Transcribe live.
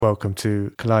Welcome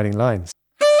to Colliding Lines.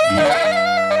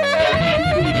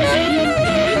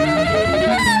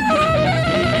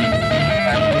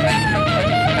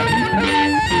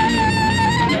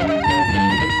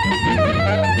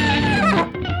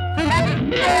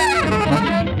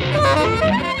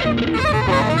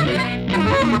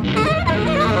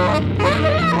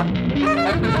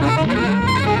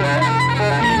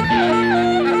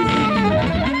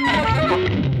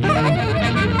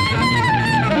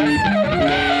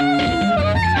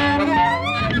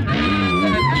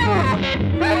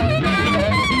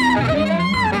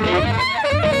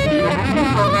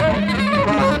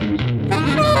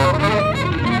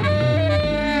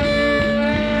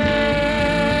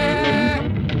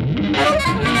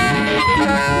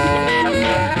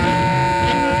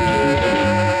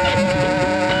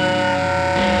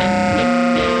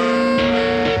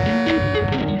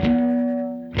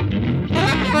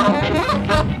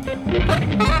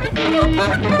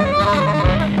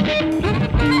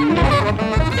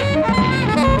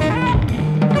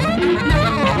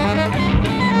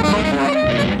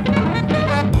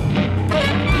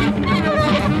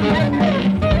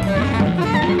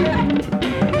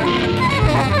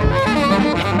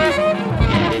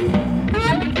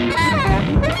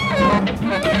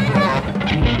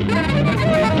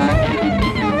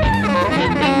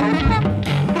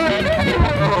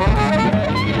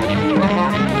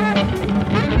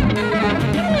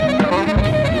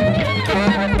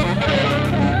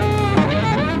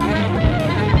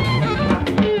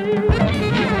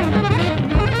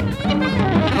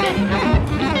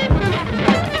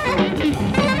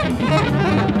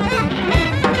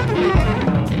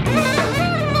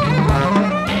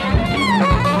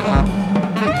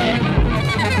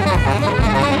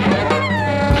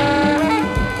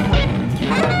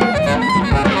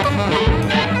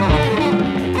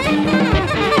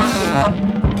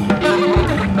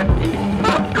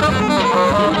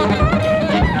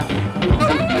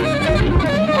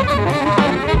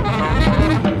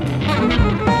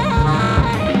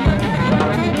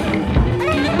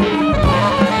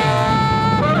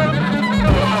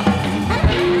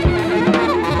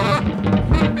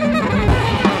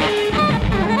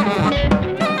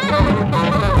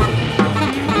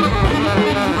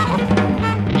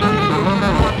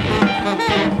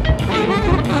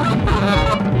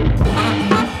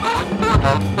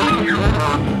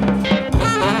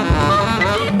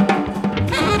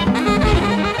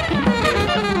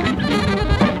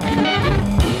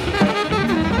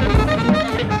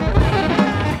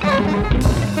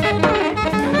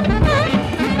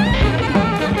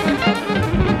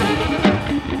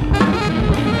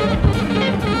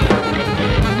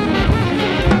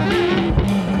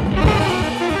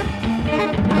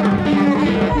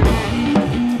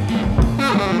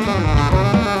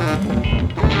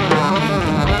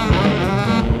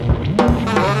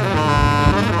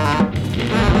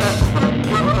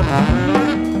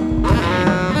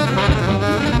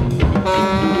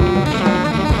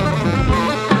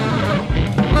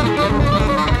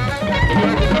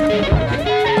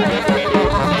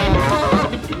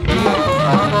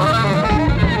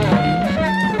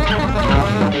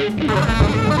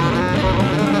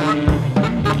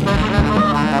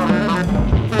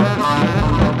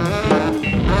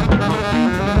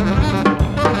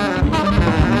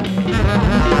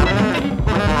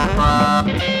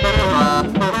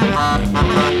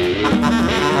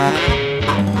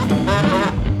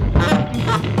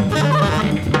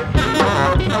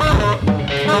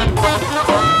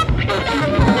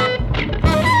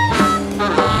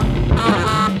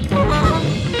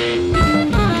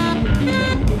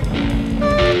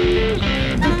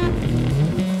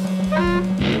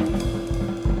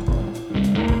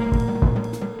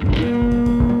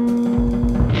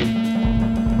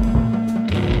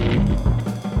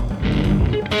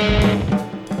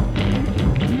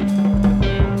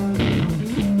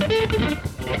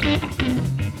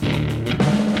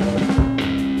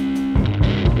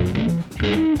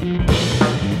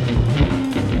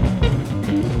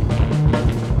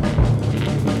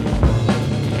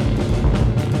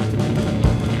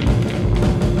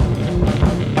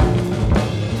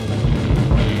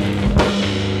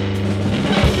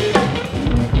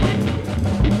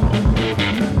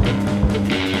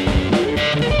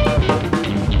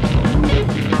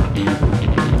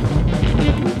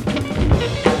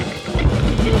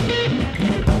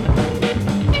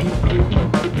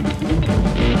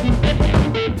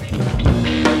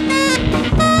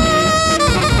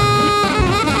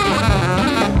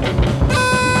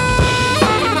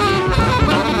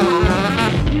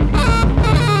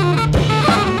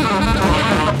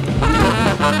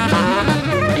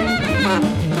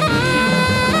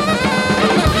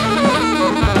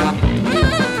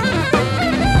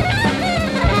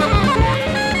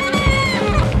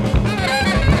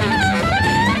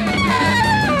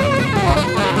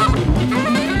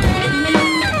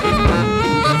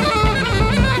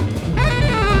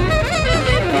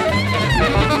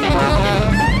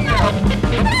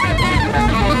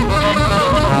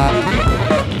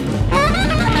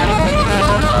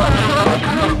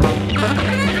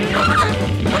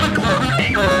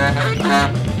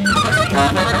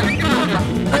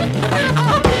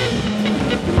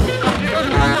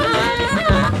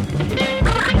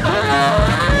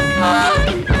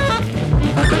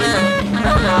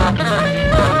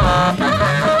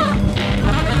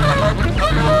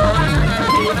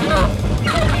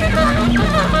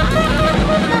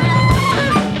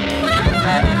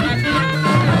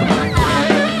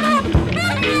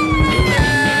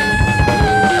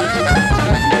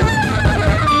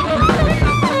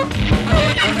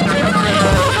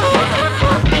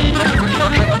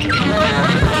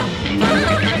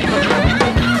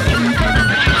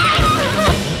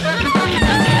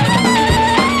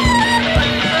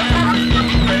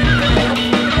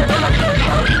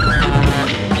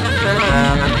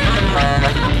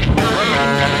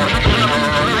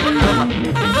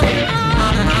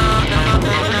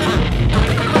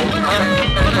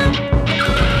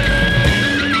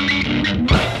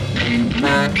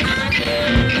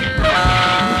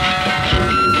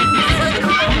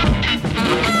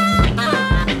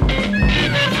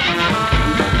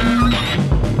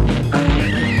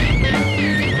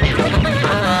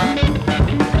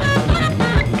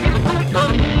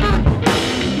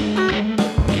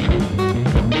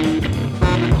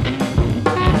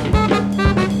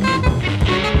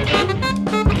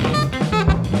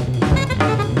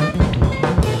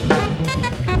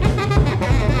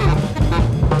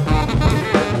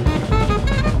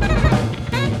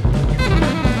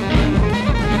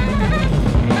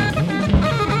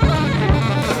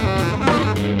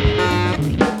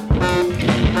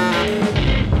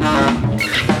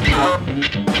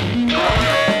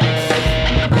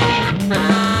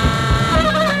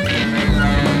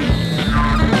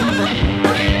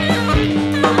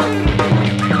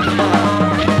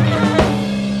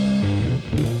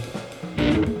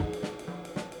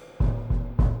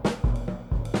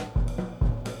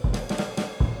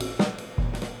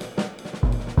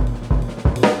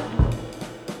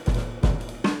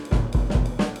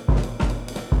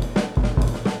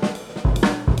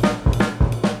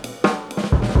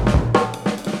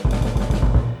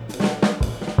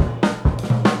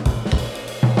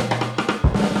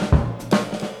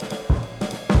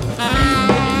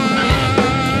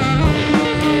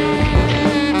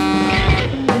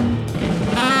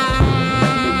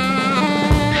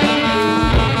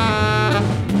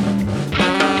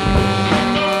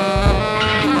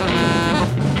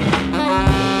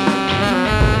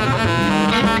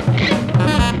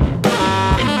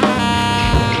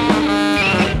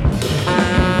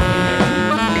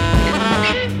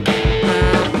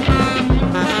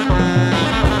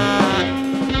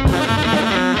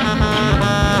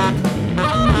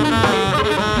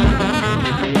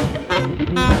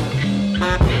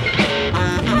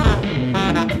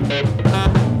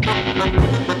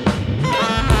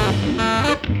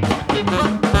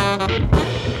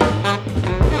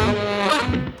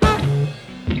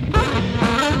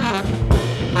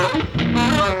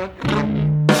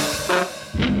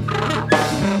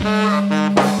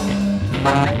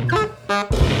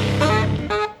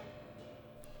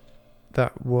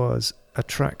 That was a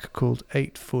track called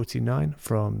 849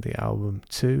 from the album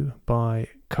 2 by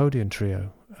Codian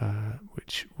Trio,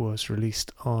 which was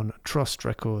released on Trost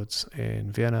Records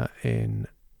in Vienna in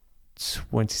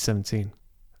 2017.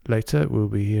 Later, we'll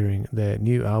be hearing their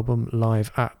new album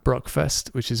Live at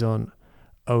Brockfest, which is on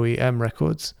OEM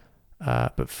Records.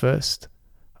 But first,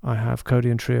 I have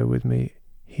Codian Trio with me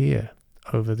here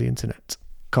over the internet.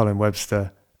 Colin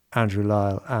Webster, Andrew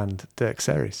Lyle, and Dirk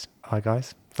Series. Hi,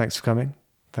 guys. Thanks for coming.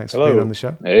 Thanks for being on the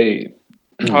show. Hey.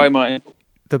 Hi, Martin.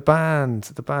 The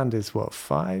band is what,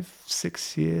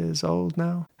 5-6 years old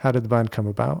now? How did the band come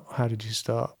about? How did you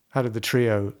start? How did the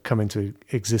trio come into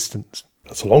existence?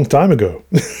 That's a long time ago.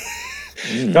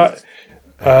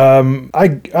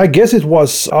 I guess it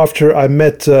was after I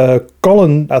met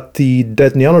Colin at the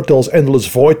Dead Neanderthals Endless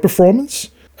Void performance,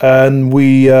 and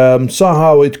we saw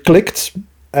how it clicked,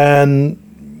 and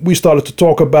we started to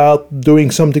talk about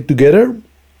doing something together.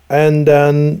 And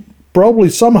then probably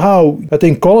somehow, I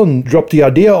think Colin dropped the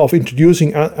idea of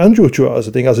introducing Andrew to us,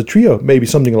 I think, as a trio, maybe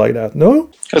something like that, no?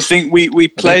 I think we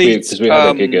played, we had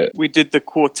a gig at... we did the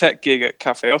quartet gig at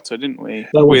Cafe Otto, didn't we?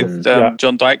 With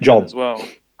John Dykeman as well.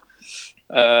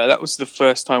 That was the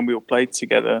first time we all played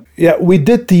together. Yeah, we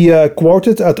did the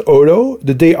quartet at Odo.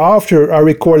 The day after, I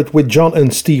recorded with John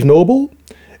and Steve Noble,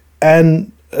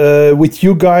 and with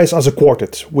you guys as a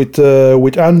quartet, with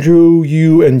Andrew,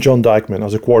 you, and John Dykeman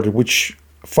as a quartet, which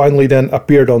finally then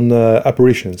appeared on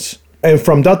Apparitions. And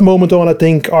from that moment on, I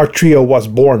think our trio was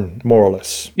born, more or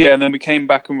less. Yeah, and then we came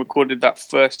back and recorded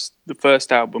the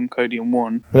first album, Codian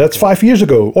 1. And that's 5 years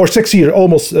ago, or 6 years,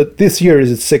 almost. This year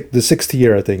is the sixth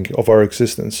year, I think, of our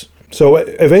existence. So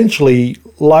eventually,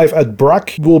 Live at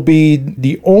BRAC will be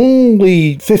the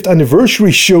only 5th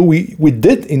anniversary show we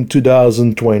did in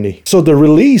 2020. So the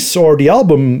release or the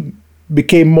album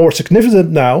became more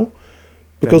significant now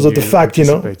because of the fact,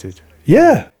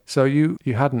 Yeah. So you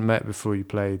hadn't met before you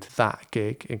played that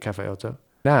gig in Cafe Otto.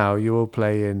 Now you all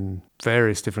play in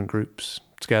various different groups,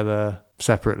 together,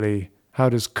 separately. How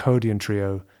does Codian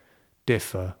Trio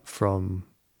differ from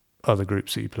other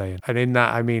groups that you play in? And in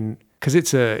that, I mean, because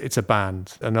it's a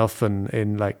band, and often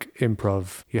in like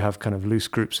improv, you have kind of loose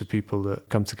groups of people that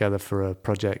come together for a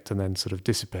project and then sort of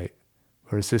dissipate.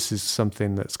 Whereas this is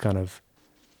something that's kind of,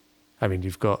 I mean,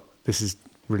 this is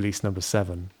release number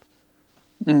 7.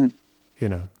 You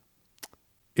know,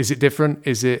 is it different?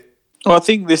 Is it? Well, I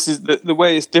think this is the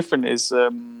way it's different is,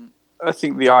 I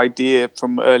think the idea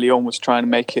from early on was trying to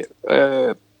make it,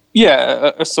 a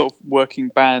sort of working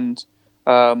band.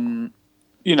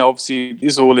 Obviously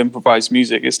it's all improvised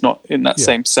music. It's not in that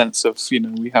same sense of,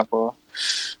 we have our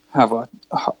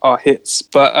hits,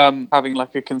 but having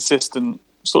like a consistent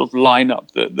sort of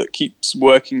lineup that keeps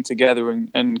working together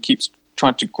and keeps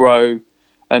trying to grow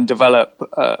and develop,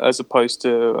 as opposed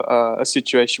to a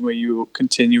situation where you're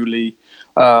continually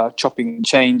chopping and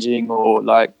changing, or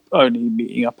like only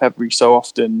meeting up every so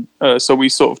often. So we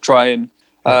sort of try and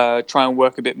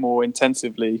work a bit more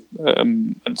intensively,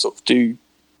 and sort of do,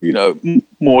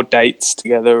 more dates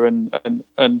together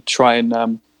and try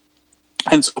and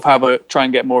sort of try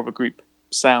and get more of a group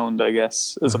sound, I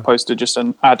guess, as opposed to just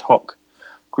an ad hoc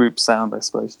group sound, I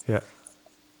suppose. Yeah.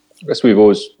 I guess we've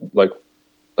always, like,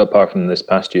 apart from this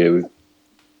past year, we've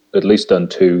at least done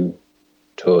 2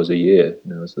 tours a year,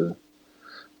 as a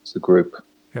group.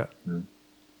 Yeah.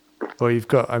 Well, you've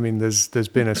got, I mean, there's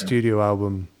been a studio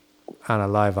album and a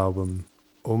live album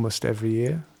almost every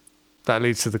year. That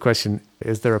leads to the question,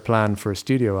 is there a plan for a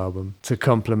studio album to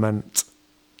complement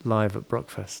Live at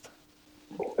Brockfest?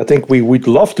 I think we'd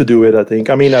love to do it, I think.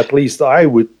 I mean, at least I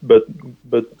would, but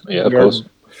yeah, of course.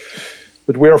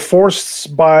 But we are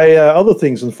forced by other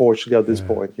things, unfortunately, at this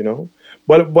point,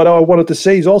 But what I wanted to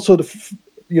say is also,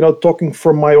 talking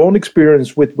from my own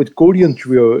experience with Codian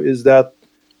Trio, is that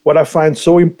what I find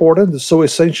so important, is so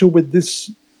essential with this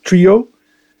trio,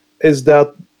 is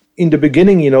that in the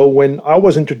beginning, when I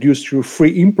was introduced through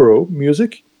free impro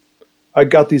music, I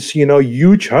got this,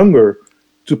 huge hunger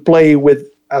to play with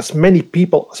as many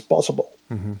people as possible,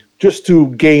 just to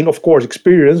gain, of course,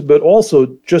 experience, but also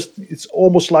just, it's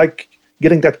almost like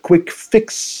getting that quick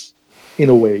fix in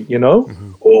a way,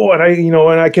 Oh, and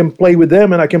I can play with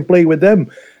them, and I can play with them.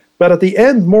 But at the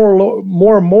end,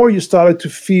 more and more, you started to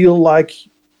feel like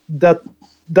that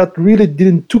really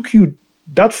didn't took you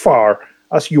that far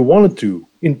as you wanted to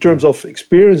in terms of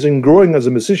experience and growing as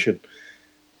a musician.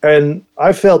 And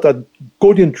I felt that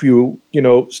Codian Trio,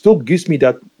 still gives me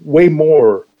that way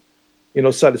more,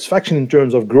 satisfaction in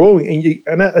terms of growing.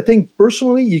 And I think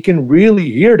personally, you can really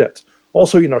hear that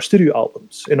also in our studio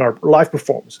albums, in our live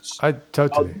performances. I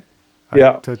totally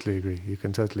agree. You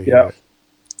can totally hear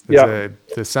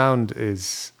it. The sound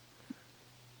is,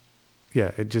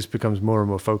 it just becomes more and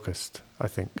more focused, I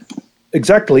think.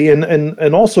 Exactly.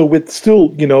 And also with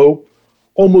still,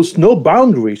 almost no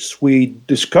boundaries we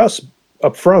discuss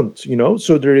up front,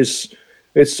 so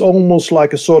it's almost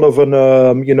like a sort of an,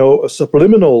 a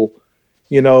subliminal,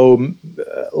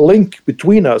 link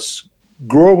between us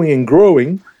growing and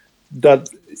growing, that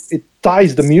it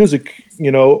ties the music,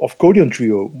 of Codian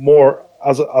Trio more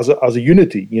as a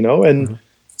unity,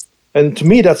 and to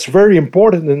me that's very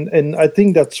important, and I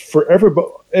think that's for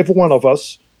every one of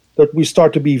us, that we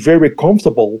start to be very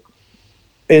comfortable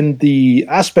in the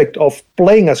aspect of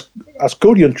playing as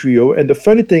Codian Trio. And the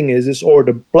funny thing is, or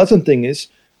the pleasant thing is,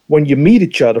 when you meet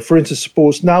each other, for instance,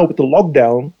 suppose now with the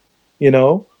lockdown,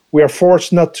 we are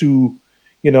forced not to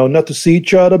see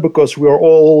each other because we are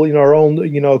all in our own,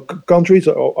 countries.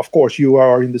 Of course, you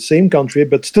are in the same country,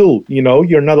 but still,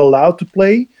 you're not allowed to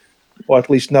play, or at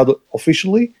least not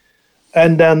officially.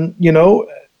 And then,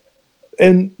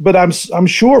 but I'm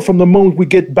sure from the moment we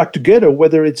get back together,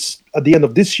 whether it's at the end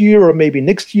of this year or maybe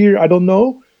next year, I don't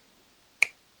know,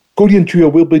 Codian Trio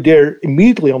will be there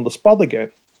immediately on the spot again,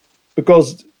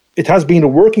 because it has been a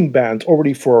working band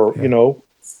already for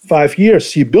 5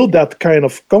 years. You build that kind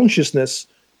of consciousness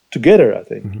together, I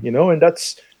think, and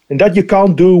that you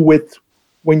can't do with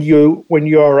when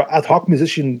you're an ad hoc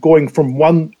musician going from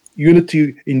one unit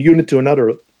to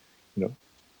another.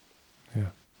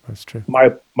 That's true.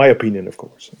 My opinion, of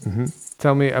course.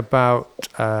 Tell me about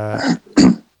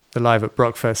the Live at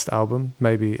Brockfest album,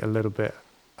 maybe a little bit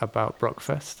about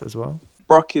Brockfest as well.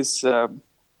 Brock is a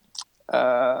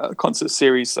concert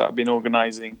series that I've been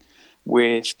organising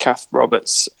with Kath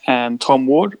Roberts and Tom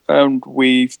Ward, and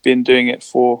we've been doing it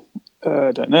for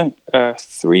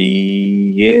 3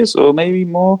 years or maybe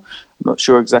more. I'm not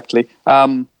sure exactly.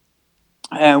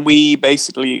 And we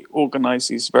basically organise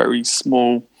these very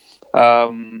small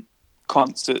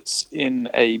concerts in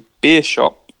a beer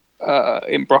shop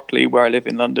in Brockley, where I live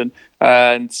in London,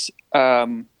 and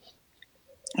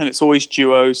it's always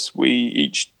duos.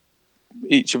 We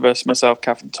each of us, myself,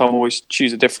 Kath, and Tom, always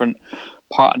choose a different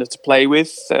partner to play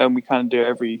with, and we kind of do it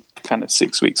every kind of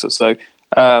 6 weeks or so.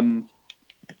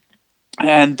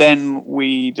 And then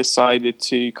we decided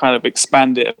to kind of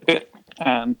expand it a bit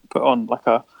and put on like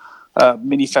a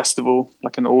mini festival,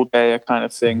 like an all-day kind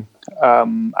of thing,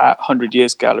 at 100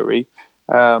 Years Gallery.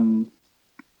 And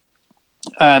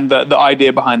the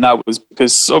idea behind that was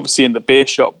because obviously in the beer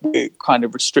shop we're kind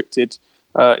of restricted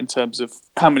in terms of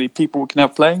how many people we can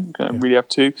have playing. We can't really have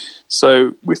two.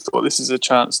 So we thought this is a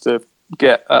chance to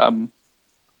get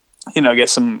get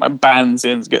some bands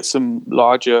in, get some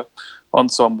larger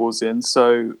ensembles in.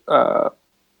 So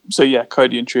yeah,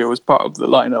 Cody and Trio was part of the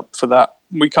lineup for that.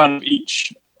 We kind of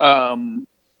each kind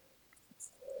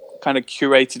of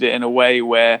curated it in a way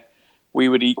where we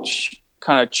would each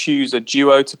kind of choose a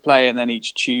duo to play and then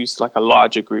each choose like a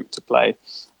larger group to play.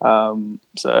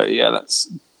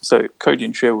 So Cody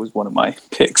and Trio was one of my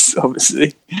picks,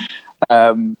 obviously.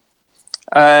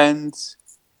 And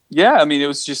yeah, I mean, it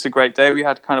was just a great day. We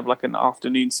had kind of like an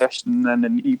afternoon session and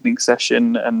an evening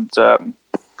session, and a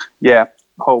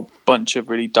whole bunch of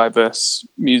really diverse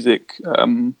music,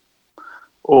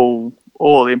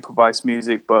 all improvised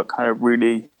music, but kind of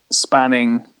really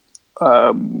spanning,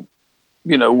 how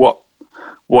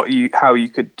you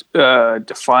could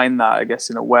define that, I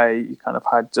guess, in a way. You kind of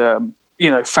had,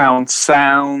 found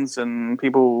sounds and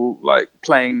people like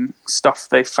playing stuff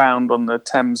they found on the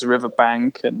Thames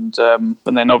riverbank, and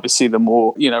then obviously the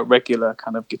more, regular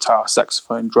kind of guitar,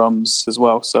 saxophone, drums as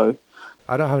well. So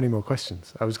I don't have any more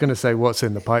questions. I was going to say what's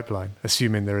in the pipeline,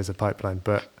 assuming there is a pipeline,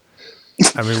 but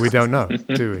I mean, we don't know,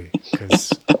 do we?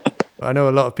 Because I know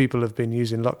a lot of people have been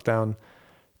using lockdown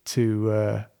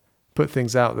to put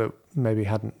things out that maybe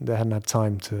they hadn't had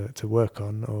time to work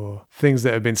on, or things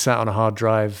that have been sat on a hard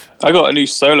drive. I got a new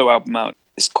solo album out.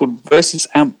 It's called Versus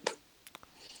Amp.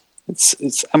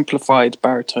 It's amplified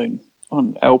baritone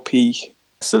on LP.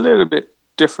 It's a little bit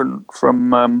different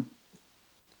from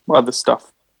other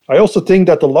stuff. I also think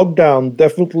that the lockdown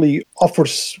definitely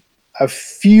offers a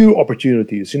few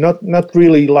opportunities. You not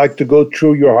really like to go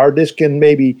through your hard disk and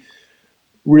maybe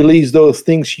release those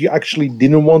things you actually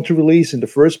didn't want to release in the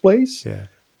first place. Yeah.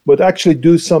 But actually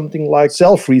do something like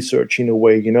self-research in a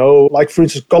way, like for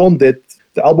instance, Colin did.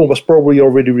 The album was probably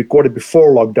already recorded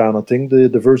before lockdown, I think, the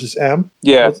Versus Amp.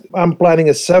 Yeah. But I'm planning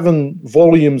a 7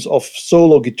 volumes of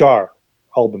solo guitar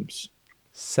albums.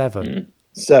 7?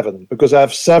 7, because I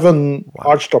have 7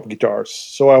 archtop guitars.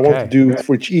 So I want to do,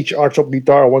 for each archtop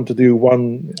guitar, I want to do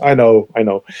one. I know.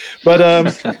 But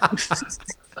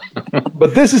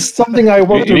but this is something I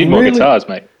want to need really... more guitars,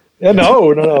 mate. Yeah,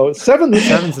 no. 7.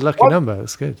 7's a lucky number.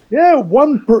 That's good. Yeah,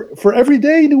 1 for every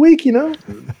day in the week,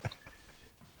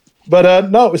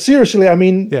 But no, seriously, I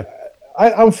mean,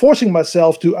 I'm forcing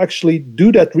myself to actually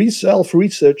do that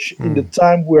self-research in the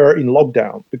time we're in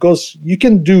lockdown, because you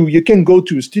can go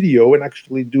to a studio and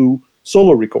actually do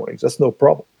solo recordings. That's no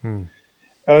problem.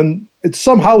 And it's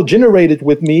somehow generated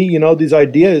with me, this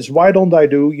idea is, why don't I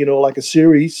do, like a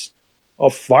series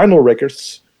of vinyl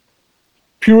records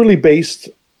purely based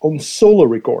on solo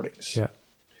recordings. Yeah.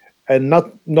 And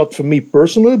not for me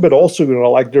personally, but also,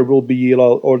 like there will be,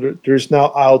 there's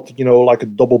now out, like a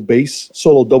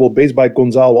solo double bass by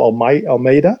Gonzalo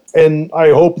Almeida. And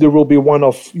I hope there will be one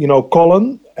of,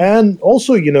 Colin. And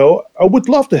also, I would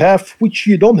love to have, which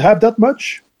you don't have that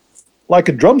much, like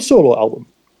a drum solo album.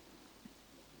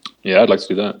 Yeah, I'd like to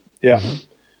do that. Yeah.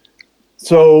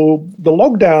 So the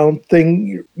lockdown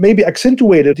thing maybe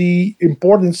accentuated the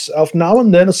importance of now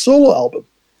and then a solo album,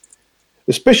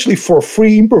 especially for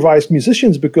free improvised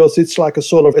musicians, because it's like a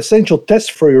sort of essential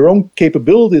test for your own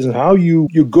capabilities and how you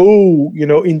go,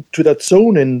 into that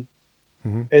zone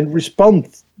and respond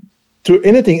to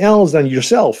anything else than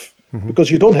yourself, because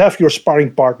you don't have your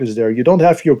sparring partners there. You don't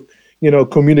have your,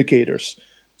 communicators.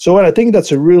 So and I think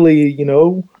that's a really,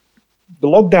 the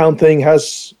lockdown thing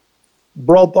has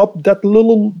brought up that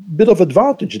little bit of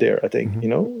advantage there, I think,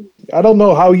 I don't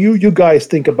know how you guys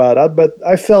think about that, but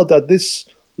I felt that this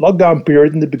lockdown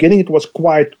period in the beginning, it was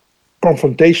quite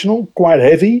confrontational, quite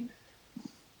heavy.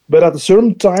 But at a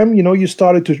certain time, you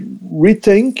started to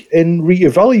rethink and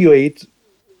reevaluate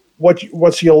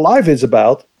what's your life is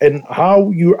about and how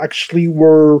you actually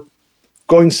were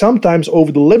going sometimes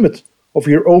over the limit of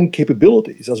your own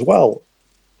capabilities as well.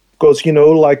 Because,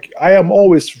 like I am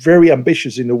always very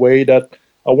ambitious in the way that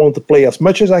I want to play as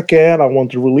much as I can. I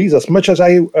want to release as much as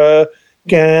I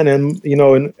can, and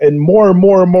and more and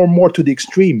more and more and more to the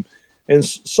extreme. And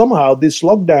somehow this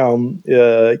lockdown,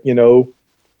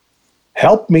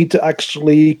 helped me to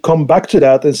actually come back to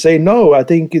that and say, no, I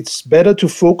think it's better to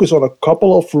focus on a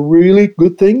couple of really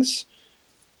good things.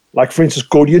 Like, for instance,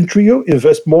 Codian Trio,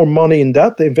 invest more money in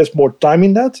that, invest more time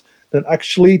in that, than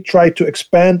actually try to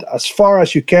expand as far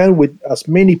as you can with as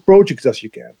many projects as you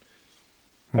can.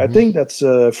 I think that's,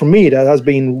 for me, that has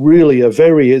been really a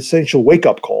very essential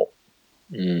wake-up call.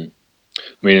 I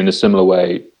mean, in a similar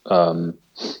way,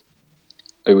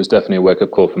 it was definitely a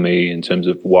wake-up call for me in terms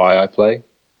of why I play.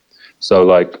 So,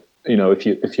 like,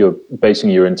 if you're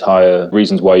basing your entire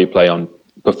reasons why you play on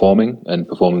performing and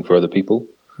performing for other people,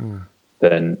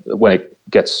 then when it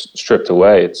gets stripped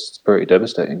away, it's pretty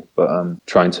devastating. But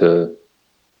trying to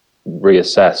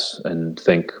reassess and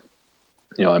think,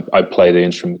 I play the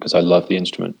instrument because I love the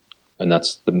instrument, and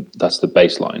that's the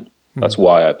baseline. That's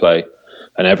why I play,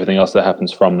 and everything else that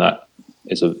happens from that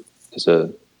is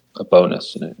a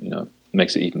bonus, and it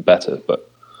makes it even better. But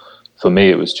for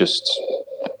me, it was just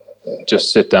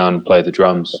sit down and play the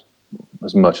drums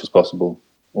as much as possible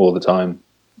all the time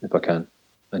if I can,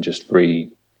 and just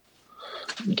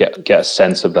get a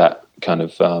sense of that kind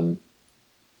of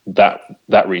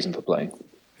that reason for playing,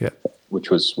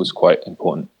 which was quite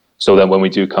important. So then when we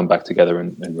do come back together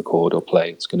and record or play,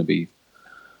 it's going to be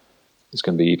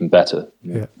even better.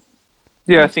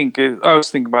 Yeah, I think I was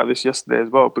thinking about this yesterday as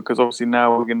well, because obviously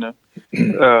now we're going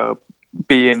to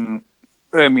be in.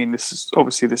 I mean, this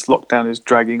lockdown is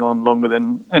dragging on longer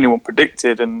than anyone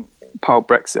predicted, and pile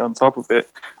Brexit on top of it.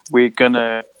 We're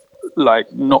gonna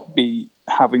not be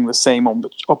having the same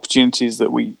opportunities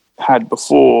that we had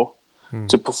before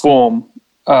to perform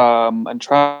and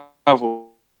travel.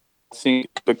 I think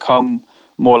become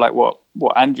more like what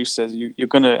Andrew says. You're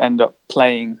going to end up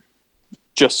playing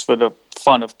just for the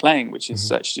fun of playing, which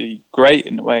is actually great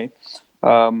in a way.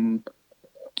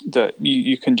 That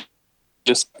you can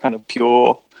just kind of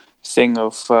pure thing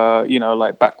of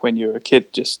like back when you were a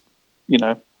kid, just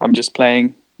I'm just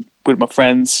playing with my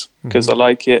friends because I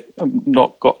like it. I've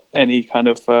not got any kind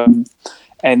of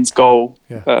ends goal.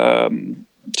 So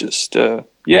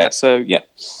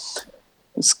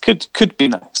this could be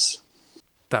nice.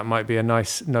 That might be a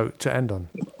nice note to end on.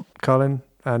 Colin,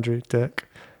 Andrew, Dirk,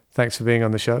 thanks for being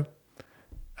on the show.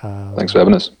 Thanks for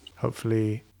having us.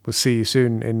 Hopefully we'll see you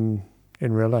soon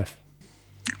in real life.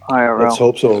 IRL. Let's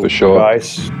hope so, for sure,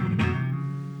 guys.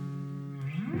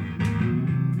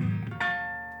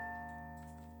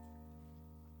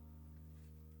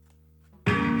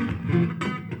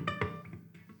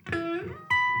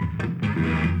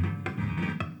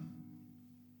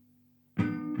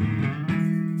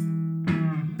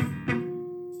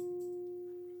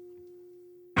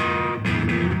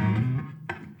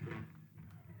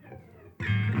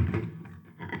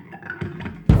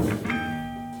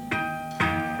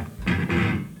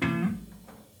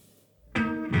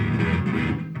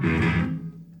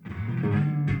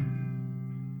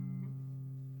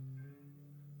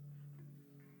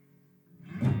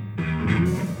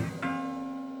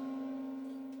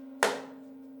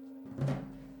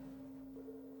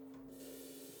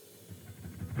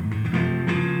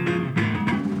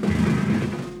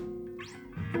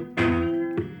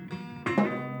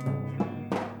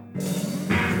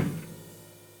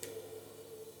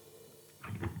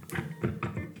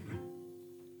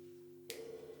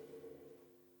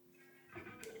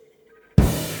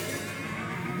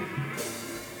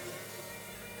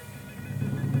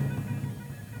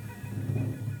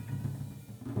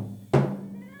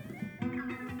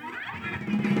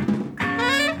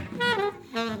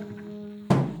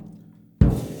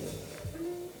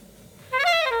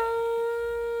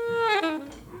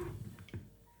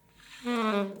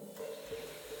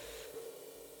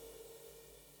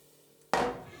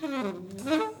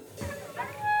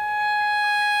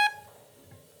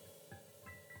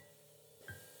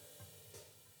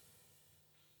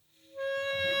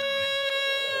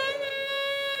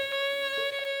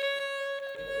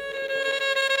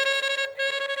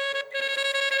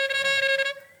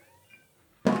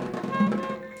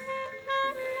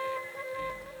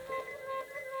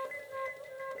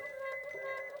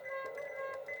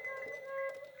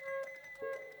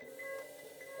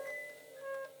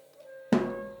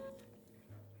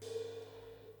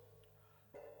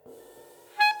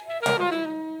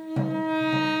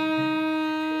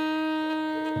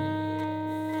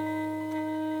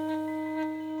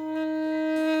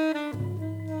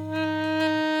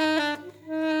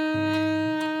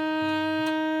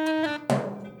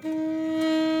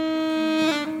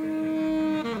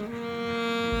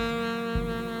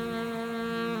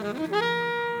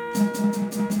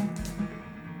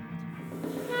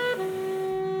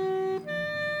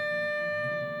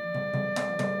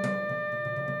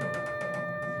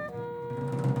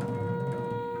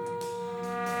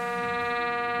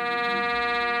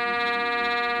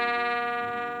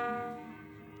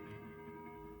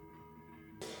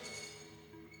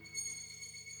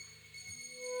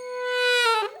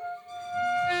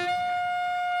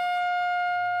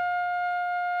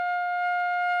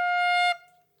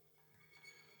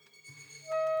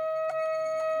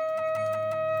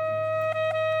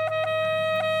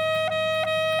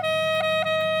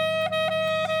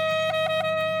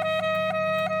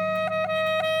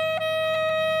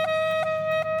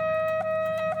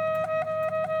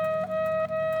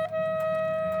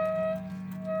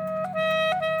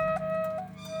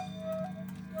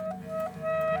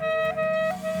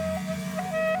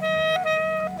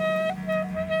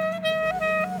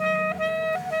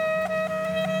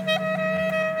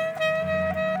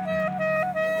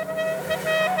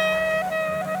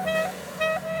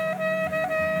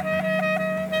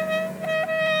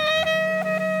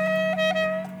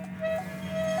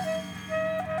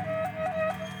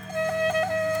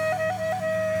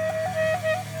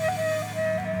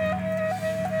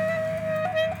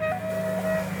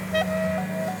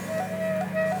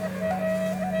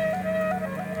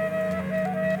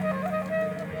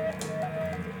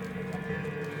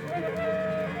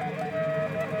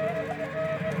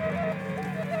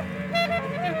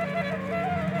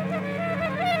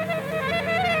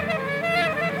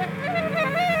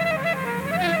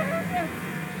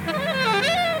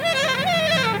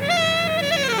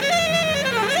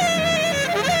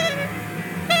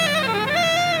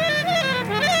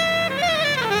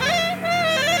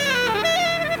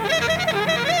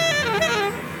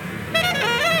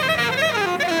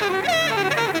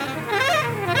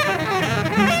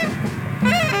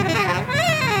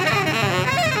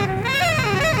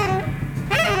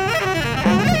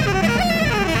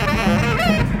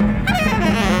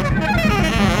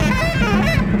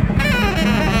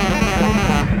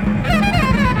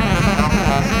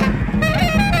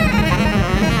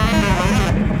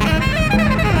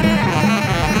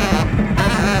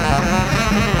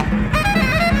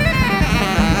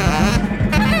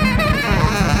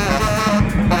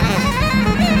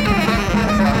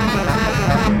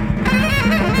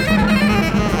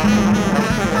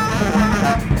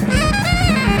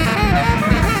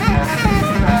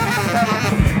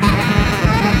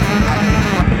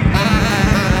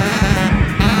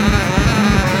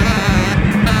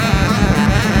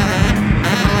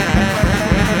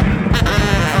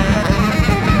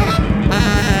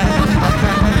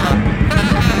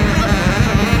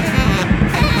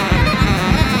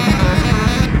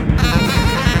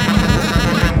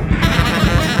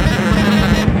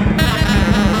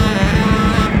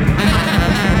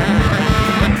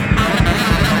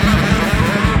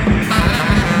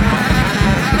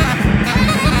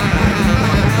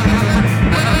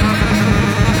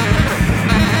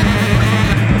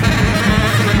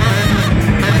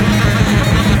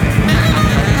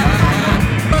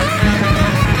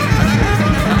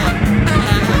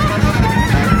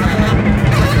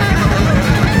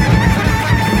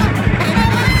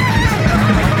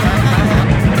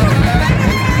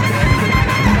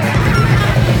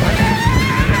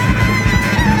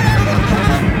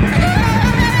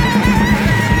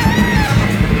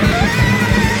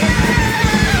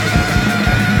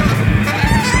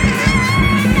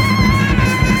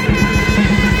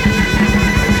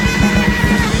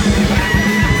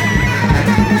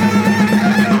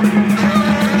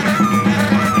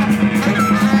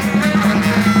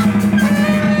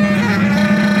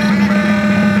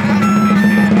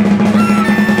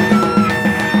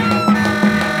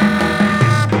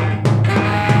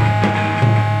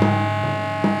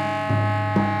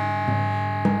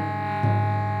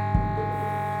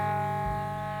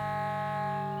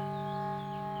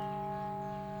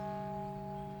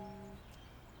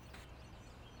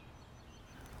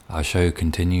 Our show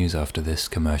continues after this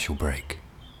commercial break.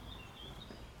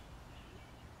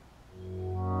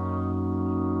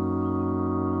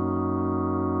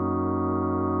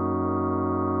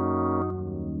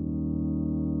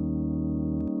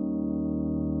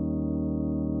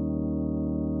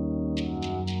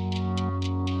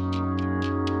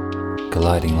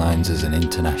 Colliding Lines is an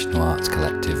international arts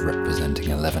collective representing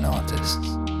 11 artists.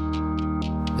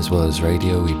 As well as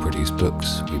radio, we produce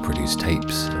books, we produce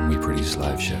tapes, and we produce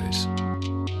live shows.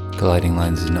 Colliding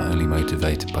Lines is not only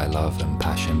motivated by love and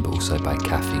passion, but also by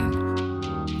caffeine.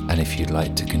 And if you'd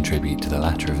like to contribute to the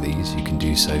latter of these, you can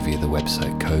do so via the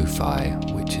website Ko-Fi,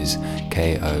 which is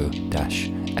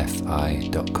ko-fi.com.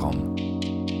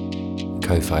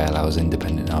 Ko-Fi allows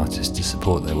independent artists to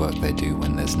support the work they do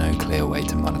when there's no clear way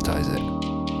to monetize it.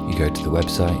 You go to the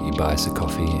website, you buy us a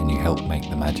coffee, and you help make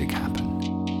the magic happen.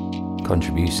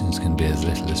 Contributions can be as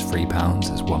little as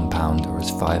 £3, as £1, or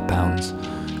as £5,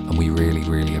 and we really,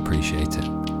 really appreciate it.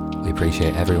 We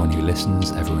appreciate everyone who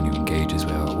listens, everyone who engages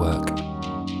with our work.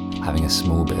 Having a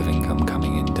small bit of income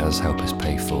coming in does help us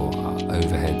pay for our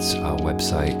overheads, our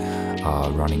website, our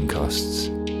running costs,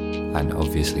 and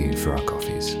obviously for our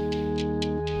coffees.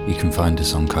 You can find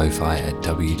us on Ko-Fi at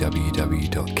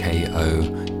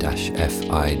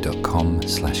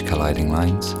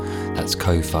www.ko-fi.com/collidinglines. That's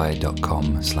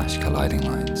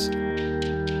ko-fi.com/collidinglines.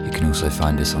 You can also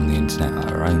find us on the internet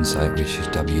at our own site, which is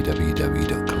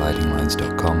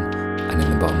www.collidinglines.com. And in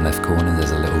the bottom left corner,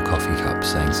 there's a little coffee cup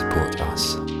saying support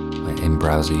us. In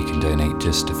browser, you can donate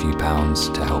just a few pounds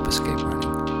to help us keep running.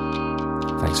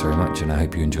 Thanks very much, and I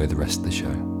hope you enjoy the rest of the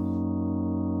show.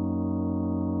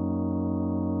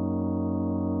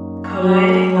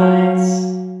 Colliding Lines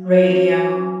Radio.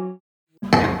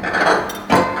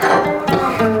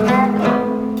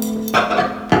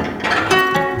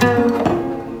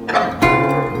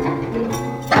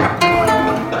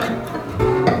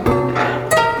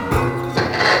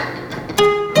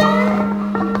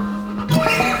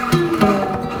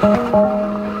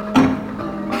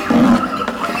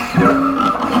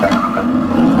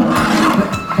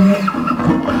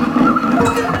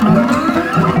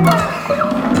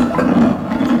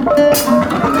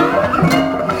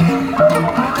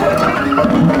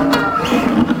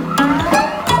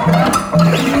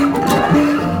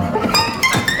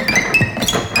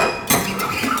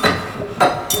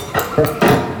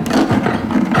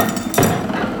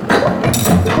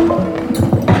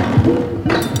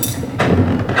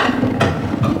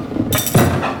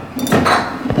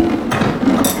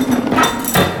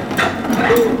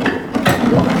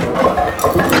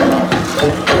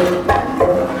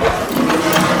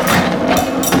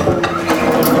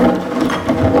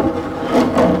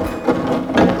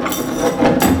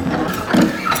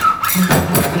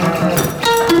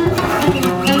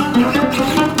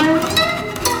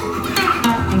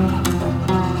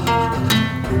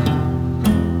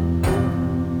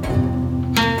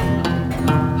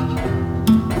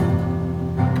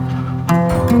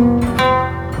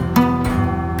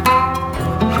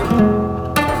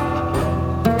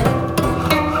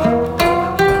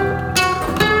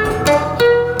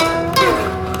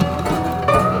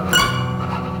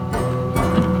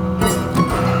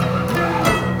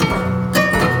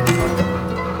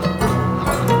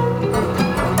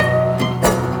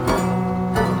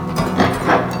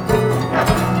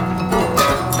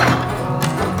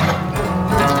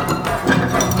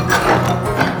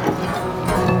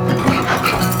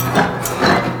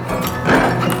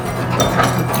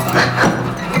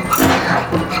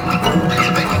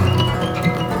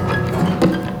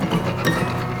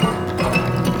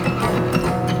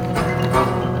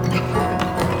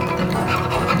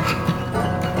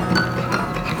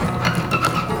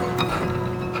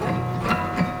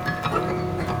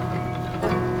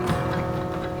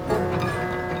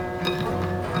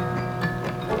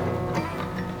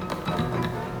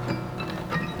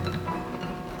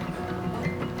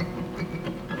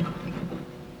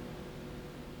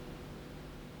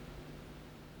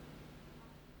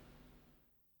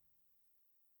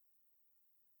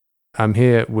 I'm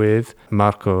here with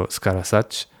Marco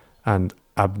Scarasac and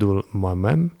Abdul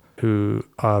Moamem, who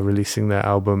are releasing their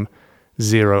album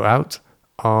Zero Out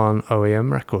on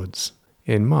OEM Records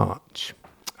in March.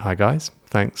 Hi guys,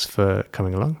 thanks for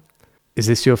coming along. Is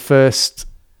this your first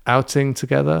outing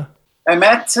together? I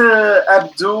met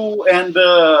Abdul and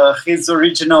his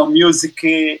original music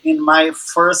in my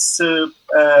first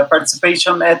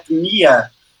participation at MIA,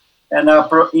 an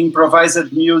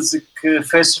improvised music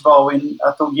festival in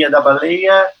Atoguia da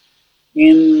Baleia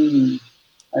in,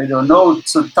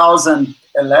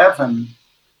 2011.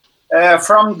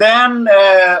 From then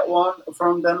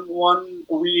on,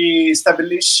 we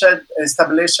established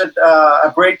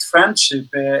a great friendship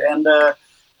and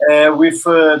with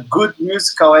good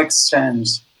musical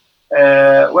exchange.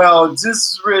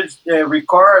 This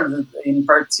record in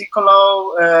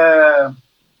particular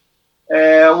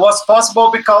was possible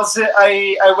because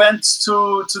I went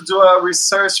to do a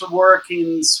research work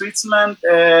in Switzerland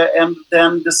and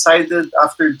then decided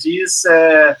after this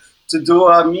to do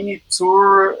a mini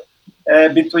tour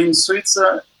between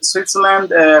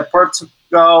Switzerland,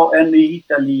 Portugal, and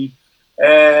Italy.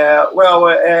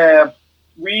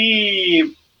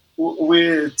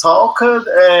 We talked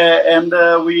and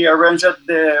we arranged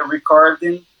the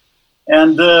recording,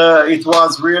 and it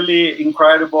was really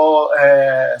incredible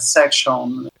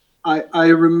section. I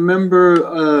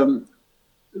remember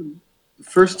the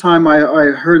first time I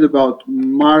heard about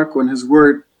Marco and his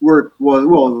work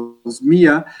was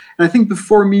Mia, and I think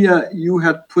before Mia you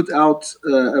had put out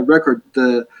a record,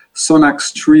 the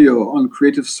Sonax Trio, on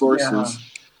Creative Sources,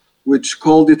 which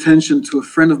called attention to a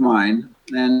friend of mine,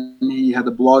 and he had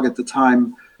a blog at the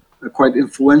time, a quite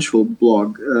influential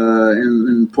blog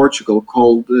in Portugal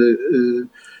called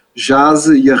Jazz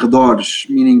e Arredores,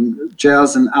 meaning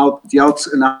jazz and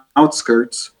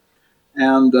outskirts.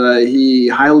 And he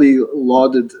highly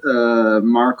lauded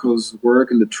Marco's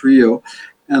work in the trio.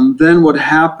 And then what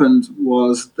happened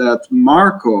was that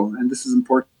Marco, and this is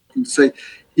important to say,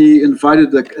 he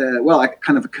invited a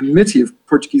kind of a committee of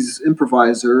Portuguese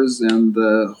improvisers and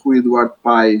Rui Eduardo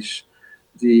Paes,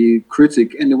 the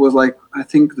critic, and it was like, I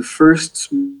think, the first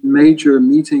major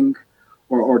meeting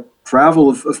or travel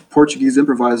of Portuguese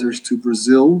improvisers to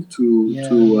Brazil, to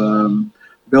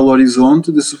Belo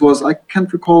Horizonte. This was, I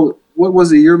can't recall, what was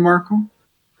the year, Marco?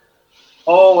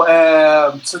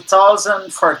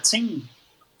 2014.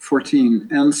 14.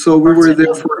 And so we were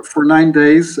there for 9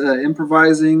 days,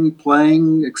 improvising,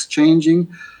 playing, exchanging.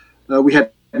 We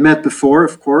had met before,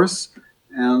 of course,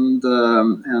 and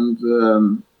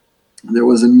there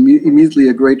was immediately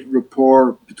a great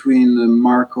rapport between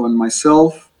Marco and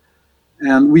myself.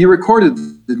 And we recorded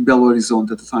in Belo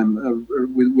Horizonte at the time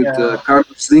with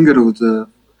Carlos Zingaro,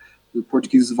 the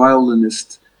Portuguese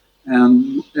violinist.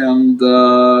 And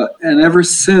ever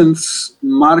since,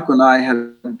 Marco and I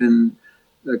had been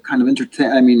kind of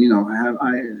entertaining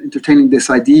this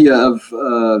idea of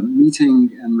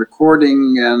meeting and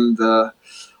recording, and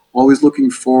always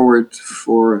looking forward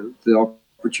for the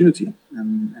opportunity,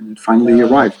 and it finally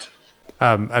arrived.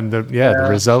 And the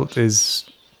result is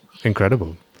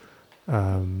incredible.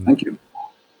 Thank you.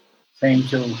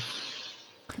 Thank you.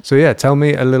 So tell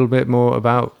me a little bit more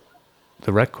about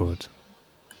the record.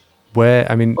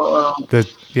 Where, I mean, the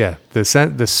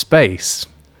space.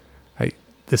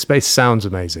 The space sounds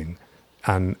amazing,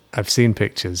 and I've seen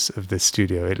pictures of this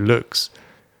studio. It looks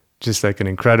just like an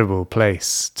incredible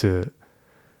place to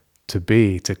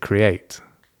create.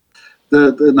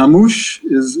 The Namush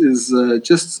is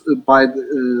just in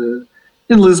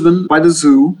Lisbon by the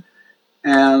zoo,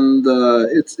 and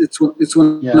it's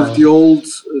one of the old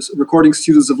recording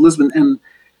studios of Lisbon, and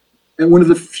one of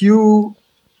the few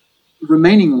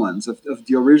remaining ones of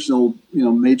the original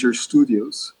major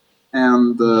studios.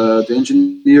 And the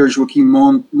engineer Joaquim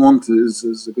Monte is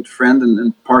a good friend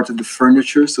and part of the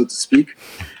furniture, so to speak.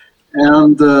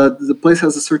 And the place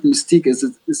has a certain mystique, as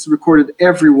it's recorded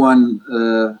everyone,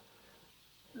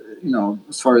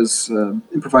 as far as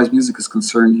improvised music is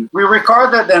concerned. We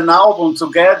recorded an album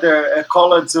together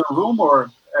called Rumor,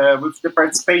 with the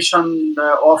participation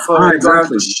of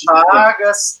Eduardo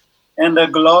Chagas and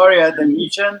Gloria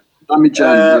Damijan.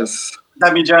 Yes.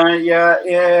 Damijan,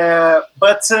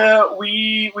 but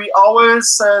we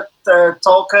always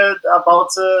talked about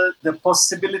the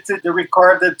possibility to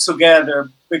record it together,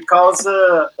 because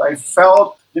I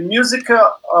felt the music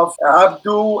of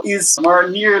Abdul is more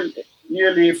nearly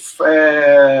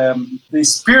the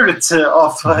spirit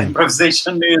of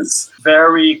improvisation is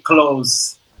very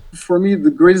close. For me, the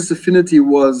greatest affinity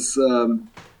was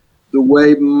the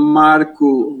way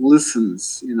Marco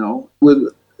listens,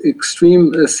 with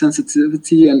extreme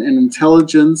sensitivity and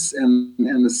intelligence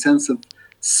and a sense of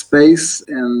space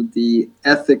and the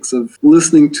ethics of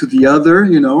listening to the other,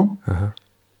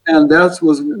 And that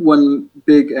was one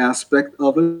big aspect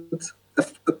of it,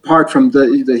 apart from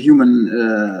the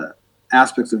human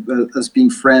aspects of us being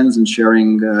friends and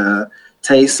sharing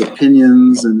tastes,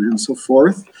 opinions, and so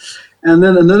forth. And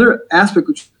then another aspect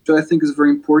which I think is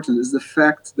very important is the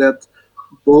fact that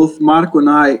both Marco and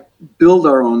I build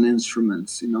our own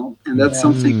instruments, and that's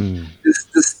something.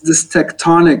 This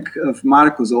tectonic of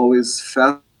Marco's always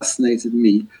fascinated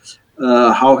me.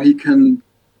 How he can,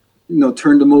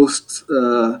 turn the most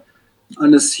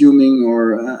unassuming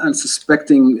or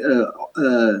unsuspecting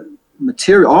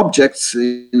material objects,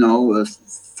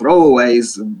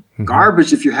 throwaways,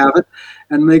 garbage if you have it,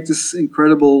 and make this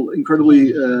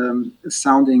incredibly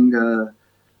sounding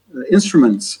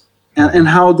instruments, and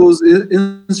how those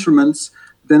instruments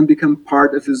then become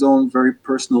part of his own very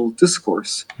personal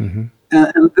discourse.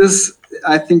 And this,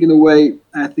 I think, in a way,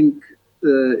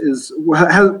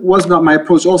 was not my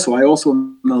approach. Also, I also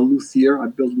am a luthier. I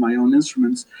build my own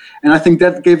instruments, and I think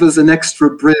that gave us an extra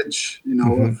bridge,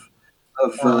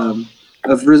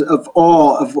 of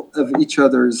awe of each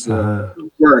other's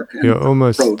work and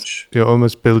approach. You're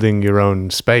almost building your own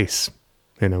space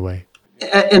in a way.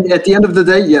 And at the end of the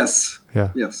day, yes.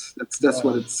 Yeah. Yes. That's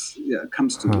what it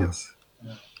comes to. Yes.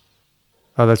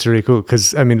 Oh, that's really cool.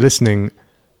 Because I mean, listening,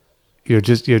 you're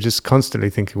just constantly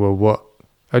thinking, well, what?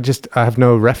 I have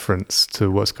no reference to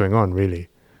what's going on, really.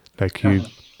 Like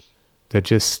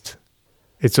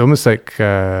it's almost like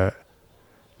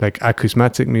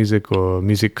acousmatic music or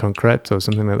musique concrète or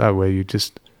something like that, where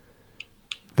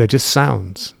they're just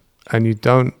sounds and you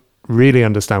don't really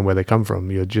understand where they come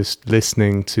from. You're just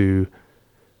listening to,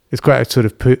 it's quite a sort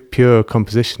of pure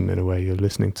composition in a way. You're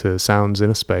listening to sounds in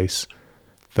a space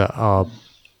that are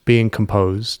being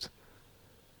composed,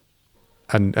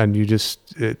 and you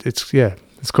just, it's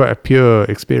quite a pure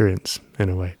experience in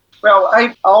a way. Well,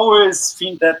 I always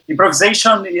think that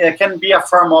improvisation can be a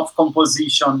form of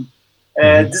composition.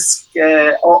 This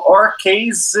our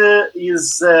case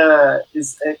is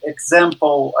an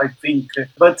example, I think.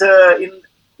 But in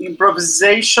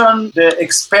improvisation, the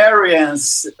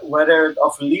experience, whether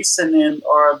of listening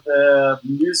or the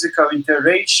musical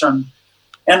interaction,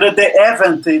 and the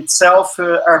event itself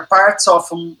are parts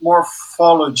of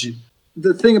morphology.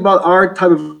 The thing about our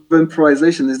type of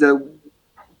improvisation is that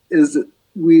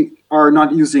we are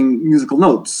not using musical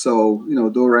notes. So,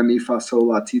 do, re, mi, fa, sol,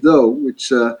 la, ti, do,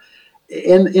 which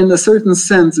in a certain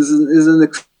sense is an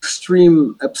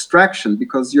extreme abstraction,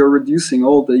 because you're reducing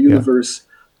all the universe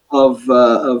of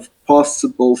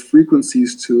possible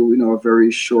frequencies to a very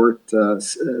short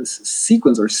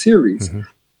sequence or series.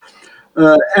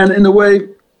 And in a way,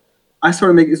 I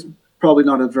sort of make, it's probably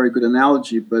not a very good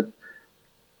analogy, but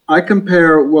I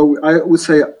compare I would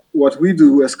say what we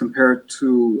do as compared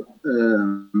to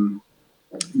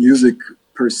music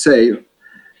per se,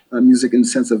 music in the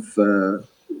sense of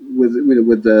with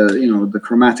the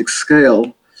chromatic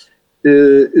scale,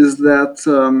 is that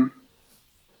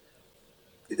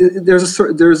there's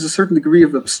a certain degree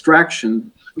of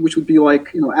abstraction, which would be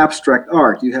like abstract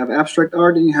art. You have abstract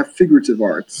art and you have figurative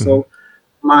art. So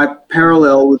my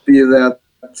parallel would be that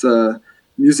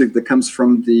music that comes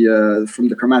from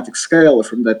the chromatic scale or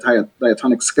from the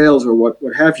diatonic scales or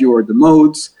what have you, or the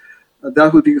modes,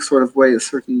 that would be sort of way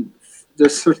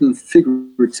there's certain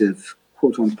figurative,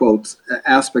 quote unquote,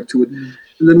 aspect to it.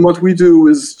 And then what we do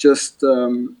is just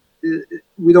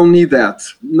we don't need that.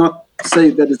 Not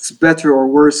say that it's better or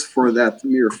worse for that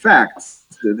mere fact.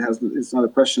 It's not a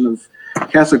question of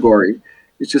category.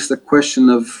 It's just a question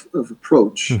of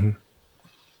approach.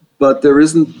 But there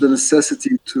isn't the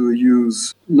necessity to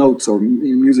use notes or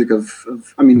music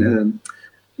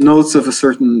notes of a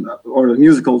certain, or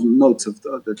musical notes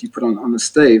that you put on a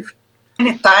stave.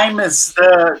 Many times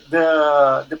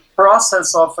the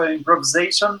process of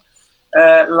improvisation,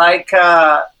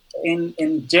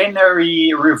 in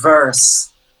January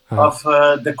reverse of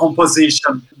the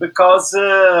composition, because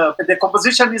the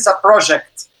composition is a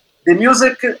project. The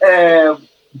music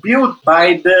built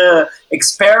by the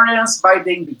experience, by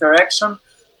the interaction,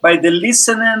 by the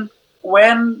listening.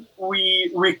 When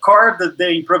we record the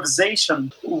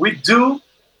improvisation, we do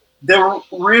the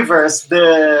reverse.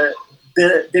 The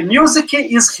music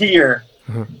is here,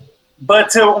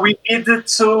 but we need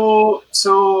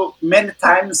to many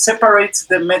times separate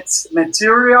the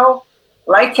material,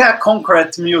 like a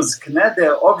concrete music,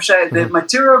 the object, the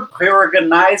material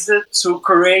reorganized to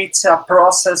create a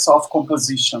process of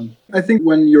composition. I think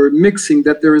when you're mixing,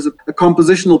 that there is a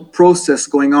compositional process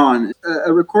going on.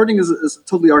 A recording is a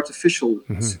totally artificial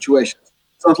situation.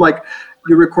 It's not like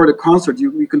you record a concert.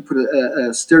 You can put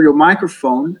a stereo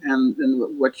microphone, and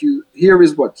what you hear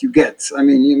is what you get. I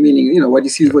mean, meaning what you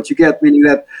see is what you get. Meaning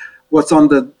that what's on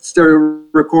the stereo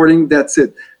recording, that's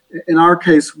it. In our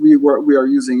case, we are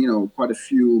using quite a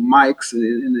few mics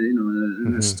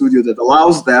in a studio that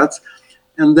allows that,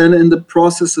 and then in the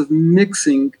process of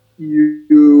mixing,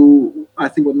 I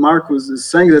think what Marcos is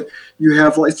saying, that you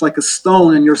have it's like a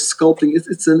stone and you're sculpting.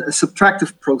 It's a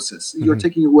subtractive process. You're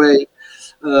taking away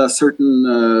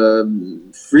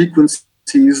certain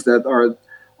frequencies that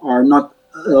are not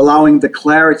allowing the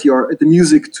clarity or the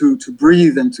music to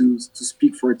breathe and to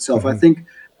speak for itself. I think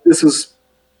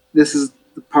this is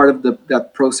the part of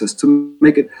that process to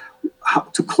make it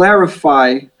to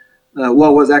clarify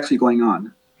what was actually going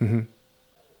on. Mm-hmm.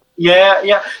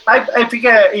 Yeah. I think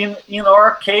in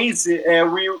our case,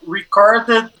 we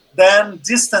recorded, then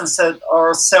distanced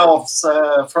ourselves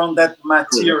from that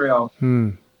material.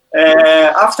 Mm.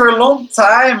 After a long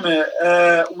time,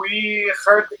 we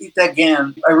heard it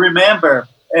again. I remember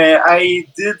I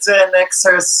did an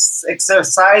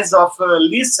exercise of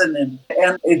listening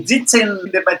and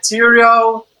editing the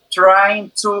material,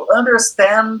 trying to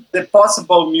understand the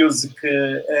possible music.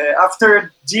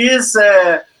 After this,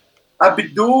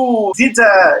 Abdul did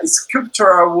a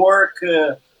sculptural work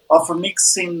of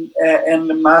mixing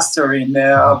and mastering.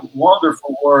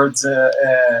 Wonderful words.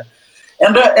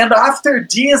 And after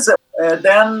this,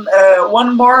 then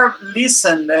one more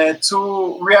listen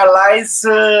to realize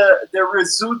the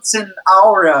results in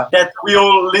aura that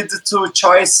will lead to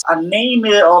choice a name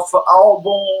of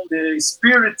album, the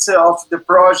spirit of the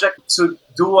project to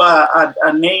do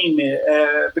a name.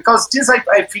 Because this,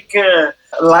 I think,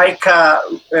 like a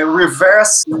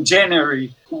reverse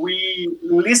engineering. We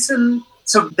listen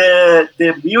to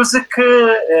the music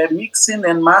mixing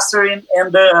and mastering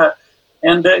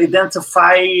and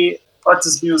identify what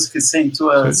this music is saying to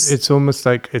us. So it's almost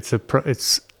like it's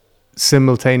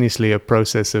simultaneously a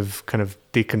process of kind of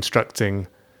deconstructing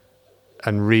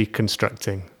and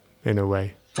reconstructing in a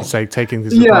way. It's like taking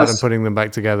things apart and putting them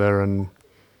back together and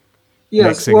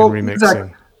mixing and remixing. Exactly.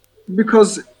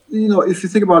 Because if you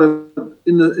think about it,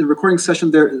 in the recording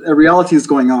session, a reality is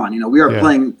going on. We are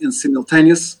playing in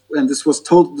simultaneous, and this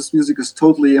music is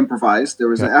totally improvised. There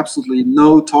was absolutely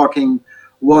no talking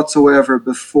whatsoever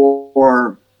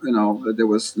before. There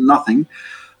was nothing.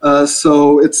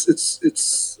 So it's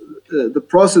the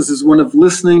process is one of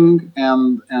listening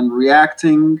and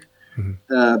reacting,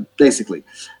 basically.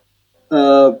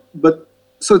 But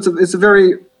so it's a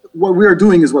very, what we are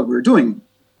doing is what we're doing.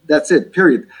 That's it,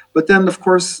 period. But then, of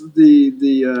course,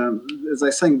 as I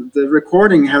was saying, the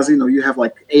recording has, you have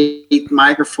like 8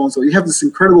 microphones, so you have this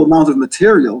incredible amount of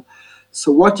material.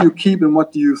 So what do you keep and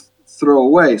what do you throw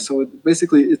away? So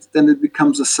basically, it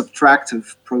becomes a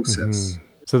subtractive process. Mm-hmm.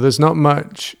 So there's not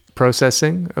much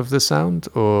processing of the sound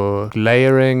or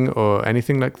layering or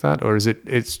anything like that, or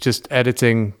it's just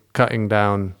editing, cutting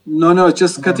down? No, it's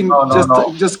just cutting,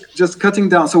 just cutting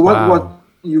down. So what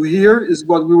you hear is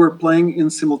what we were playing in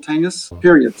simultaneous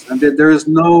periods, and there is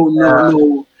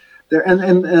no there.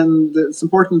 And it's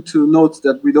important to note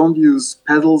that we don't use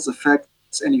pedals,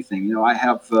 effects, anything. I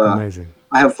have amazing.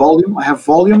 I have volume,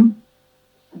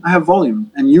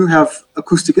 and you have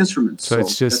acoustic instruments. So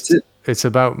it's just that's it. It's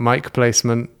about mic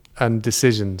placement and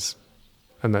decisions,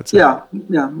 and that's it. Yeah.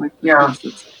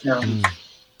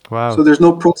 Wow. So there's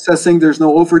no processing, there's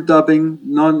no overdubbing,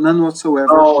 none whatsoever.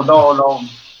 No.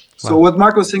 So what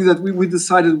Marco was saying is that we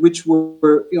decided which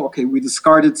were, we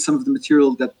discarded some of the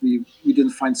material that we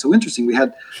didn't find so interesting. We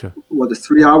had, a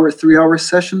 3-hour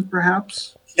session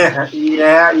perhaps?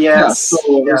 Yes.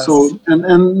 So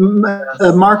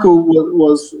Marco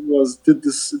did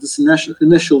this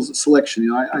initial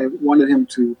selection. I wanted him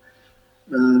to,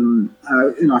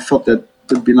 I felt that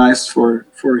would be nice for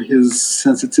his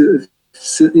sensitive,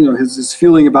 his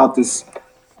feeling about this,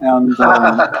 and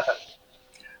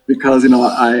because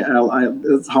I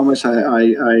how much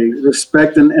I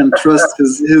respect and trust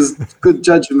his good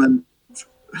judgment.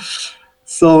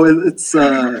 So it's.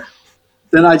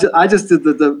 Then I just did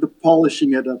the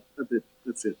polishing it up a bit.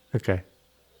 That's it. Okay.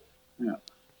 Yeah.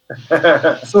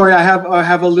 Sorry, I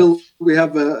have a little. We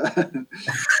have a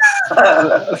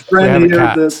friend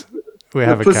here. We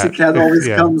have a pussycat always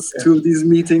comes to these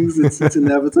meetings. It's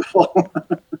inevitable.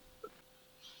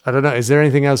 I don't know. Is there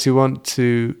anything else you want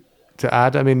to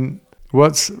add? I mean,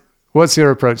 what's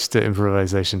your approach to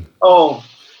improvisation? For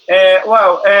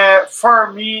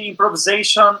me,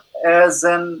 improvisation as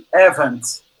an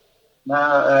event.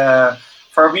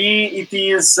 For me, it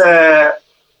is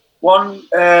on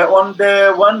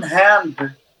the one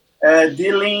hand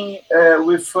dealing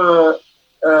with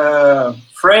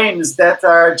frames that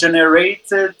are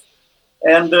generated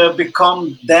and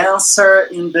become denser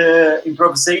in the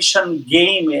improvisation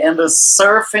game and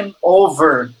surfing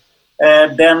over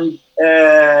them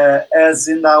as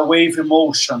in a wave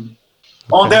motion.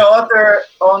 Okay. On the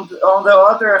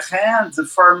other hand,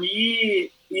 for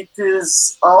me, it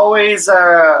is always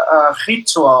a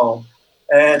ritual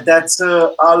that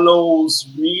allows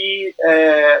me,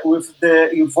 with the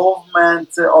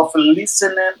involvement of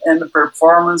listening and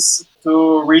performance,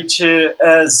 to reach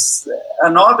as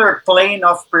another plane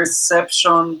of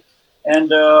perception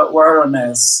and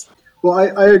awareness. Well,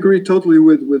 I agree totally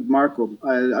with Marco.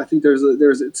 I think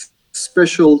it's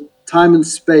special time and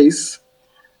space,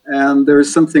 and there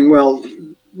is something, well,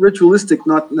 ritualistic,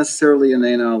 not necessarily in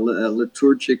a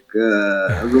liturgic,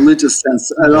 religious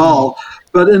sense at all,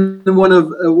 but in one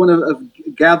of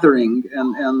gathering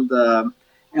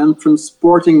and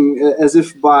transporting, as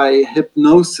if by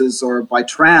hypnosis or by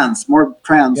trance, more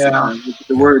trance,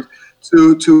 the word,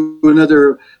 to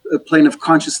another plane of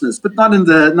consciousness, but not in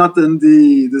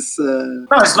this. No,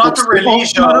 it's not a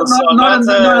religion. Not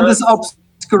in this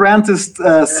obscurantist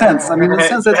sense. I mean, in the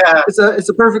sense that it's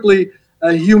a perfectly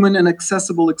human and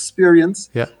accessible experience.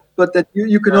 Yeah. But that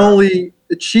you can only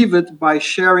achieve it by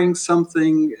sharing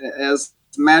something as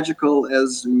magical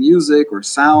as music or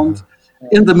sound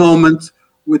in the moment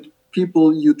with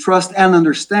people you trust and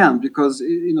understand, because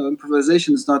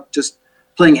improvisation is not just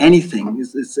playing anything.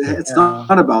 It's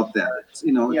not about that. It's,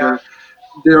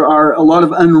 there are a lot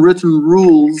of unwritten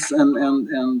rules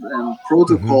and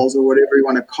protocols or whatever you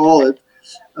want to call it,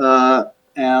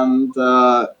 and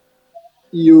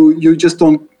you just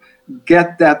don't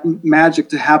get that magic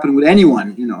to happen with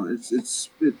anyone.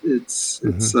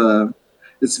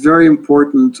 It's very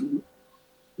important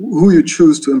who you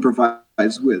choose to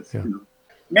improvise with.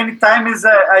 Many times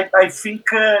I think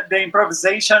the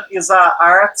improvisation is an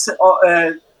art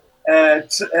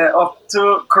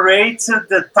to create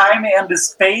the time and the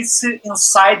space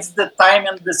inside the time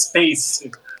and the space.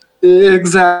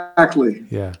 Exactly.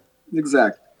 Yeah.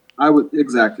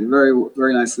 Exactly. Very,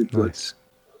 very nicely put. Nice.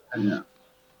 Yeah.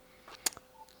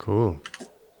 Cool.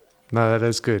 No, that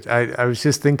is good. I was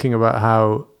just thinking about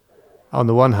how, on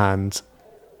the one hand,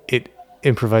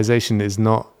 improvisation is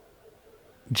not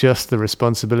just the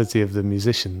responsibility of the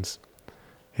musicians.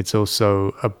 It's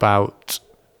also about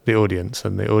the audience,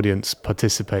 and the audience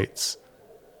participates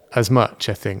as much,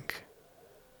 I think,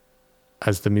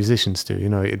 as the musicians do.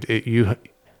 You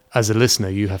as a listener,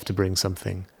 you have to bring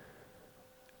something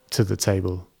to the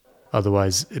table,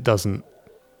 otherwise it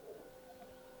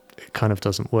kind of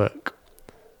doesn't work.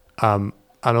 And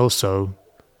also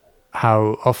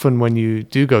how often when you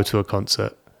do go to a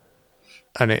concert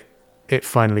and it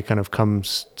finally kind of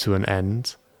comes to an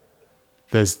end,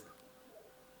 it's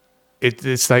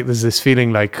like there's this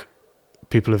feeling like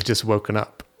people have just woken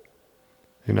up,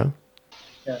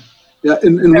 Yeah,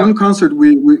 in one concert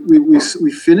we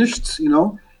finished,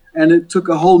 and it took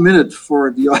a whole minute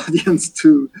for the audience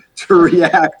to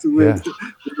react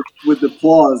with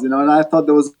applause, and I thought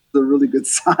that was a really good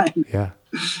sign. Yeah,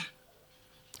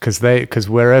 because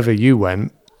wherever you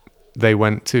went, they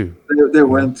went too. They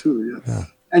went too, yes. Yeah.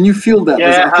 And you feel that.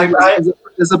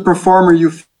 As a performer,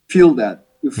 you feel that.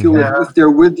 You feel it if they're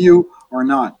with you or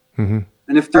not. Mm-hmm.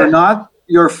 And if they're not,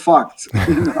 you're fucked.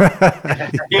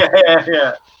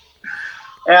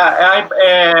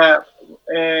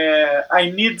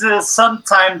 I need some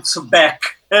time to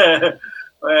back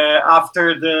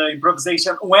after the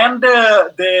improvisation. When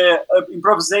the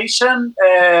improvisation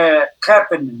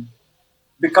happened,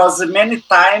 because many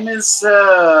times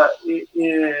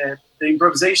the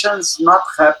improvisation is not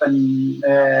happening.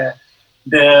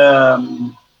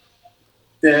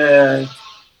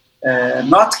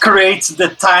 Not create the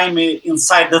time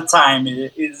inside the time.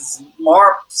 It is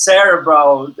more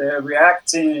cerebral,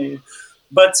 reacting.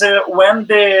 But when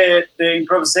the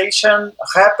improvisation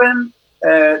happen,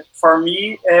 for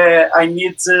me, I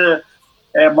need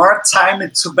more time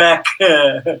to back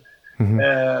to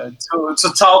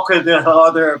talk with the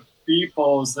other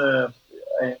people's.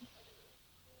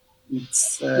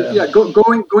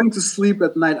 Going to sleep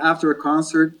at night after a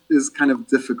concert is kind of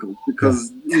difficult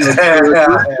because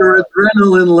your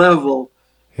adrenaline level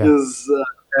is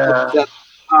that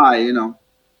high,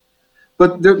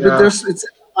 But there's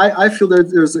I feel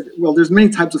there's many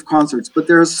types of concerts, but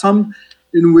there are some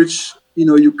in which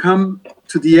you come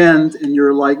to the end and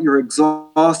you're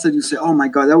exhausted. You say, "Oh my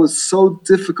God, that was so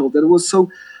difficult.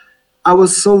 I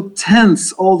was so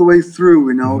tense all the way through."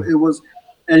 It was,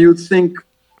 and you'd think.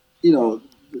 The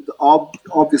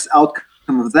obvious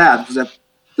outcome of that was that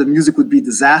the music would be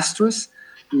disastrous.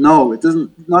 No, it doesn't.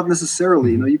 Not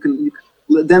necessarily. You can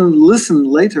then listen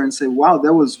later and say, "Wow,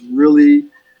 that was really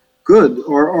good,"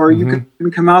 or you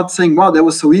can come out saying, "Wow, that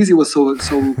was so easy. It was so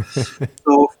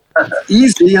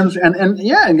easy," and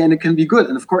it can be good.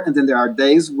 And of course, and then there are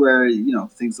days where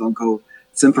things don't go.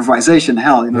 It's improvisation,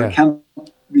 hell. It can't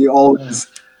be always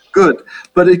good,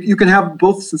 but you can have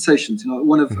both sensations.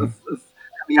 One of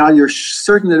you're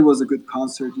certain that it was a good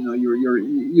concert.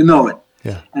 You know it.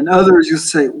 Yeah. And others, you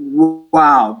say,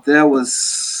 "Wow, that was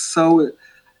so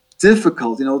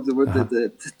difficult."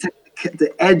 The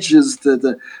edges,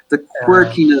 the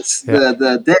quirkiness,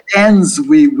 the ends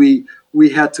we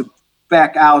had to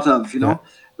back out of.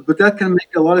 but that can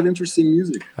make a lot of interesting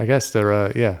music. I guess there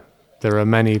are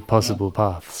many possible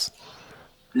paths.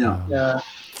 Yeah.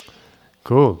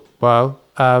 Cool. Well,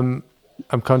 I'm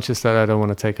conscious that I don't want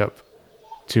to take up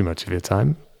too much of your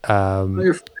time.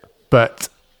 But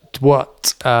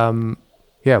what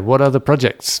other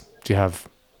projects do you have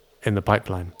in the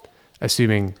pipeline?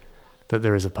 Assuming that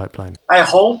there is a pipeline. I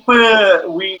hope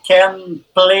we can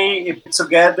play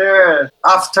together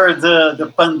after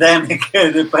the pandemic,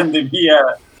 the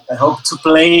pandemia. I hope to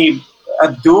play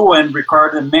Abdul and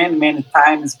record it many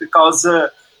times because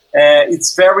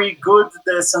it's very good,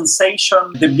 the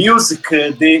sensation, the music,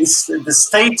 the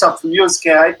state of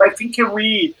music. I think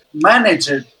we manage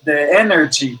the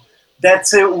energy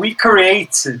that we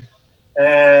create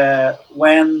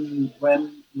when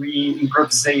we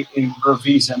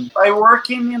improvisation. I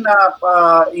working in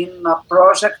a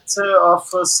project of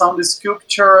sound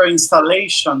sculpture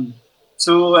installation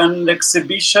to an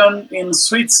exhibition in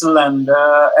Switzerland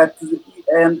at the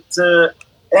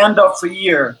end of the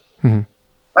year. Mm-hmm.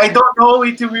 I don't know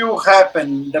it will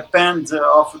happen. Depends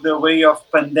of the way of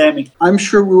pandemic. I'm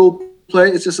sure we will play.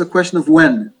 It's just a question of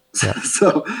when. Yeah.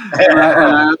 So,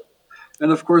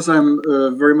 and of course, I'm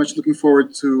very much looking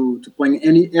forward to playing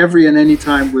every and any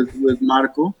time with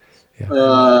Marco. Yeah.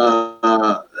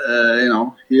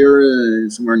 Here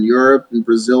somewhere in Europe, in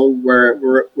Brazil,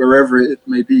 wherever it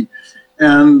may be.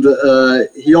 And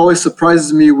he always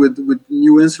surprises me with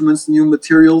new instruments, new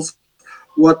materials.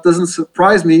 What doesn't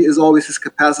surprise me is always his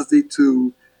capacity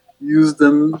to use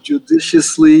them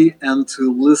judiciously and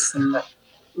to listen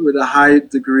with a high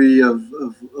degree of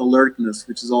alertness,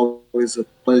 which is always a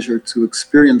pleasure to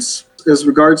experience. As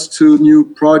regards to new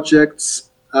projects,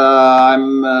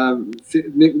 I'm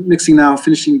finishing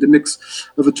the mix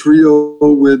of a trio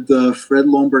with Fred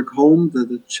Lomberg-Holm,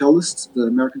 the cellist, the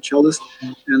American cellist,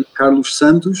 and Carlos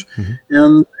Santos. Mm-hmm.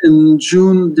 And in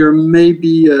June there may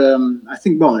be, I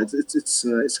think, well, it's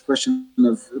a question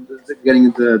of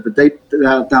getting the date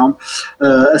down.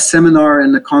 A seminar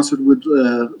and a concert with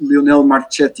Lionel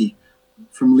Marchetti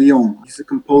from Lyon. He's a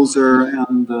composer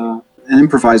and an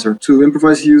improviser. To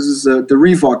improvise, he uses the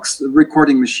Revox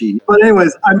recording machine. But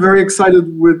anyways, I'm very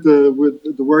excited with the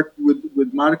work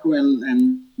with Marco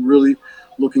and really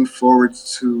looking forward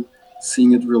to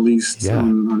seeing it released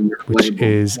on your which label.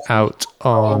 is out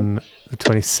on the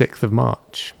 26th of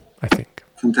March, I think.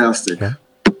 Fantastic. Yeah.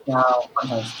 Wow.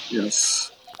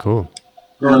 Yes. Cool.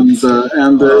 And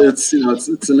it's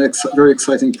it's a very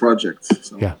exciting project.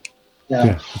 So. Yeah.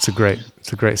 It's a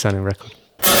great sounding record.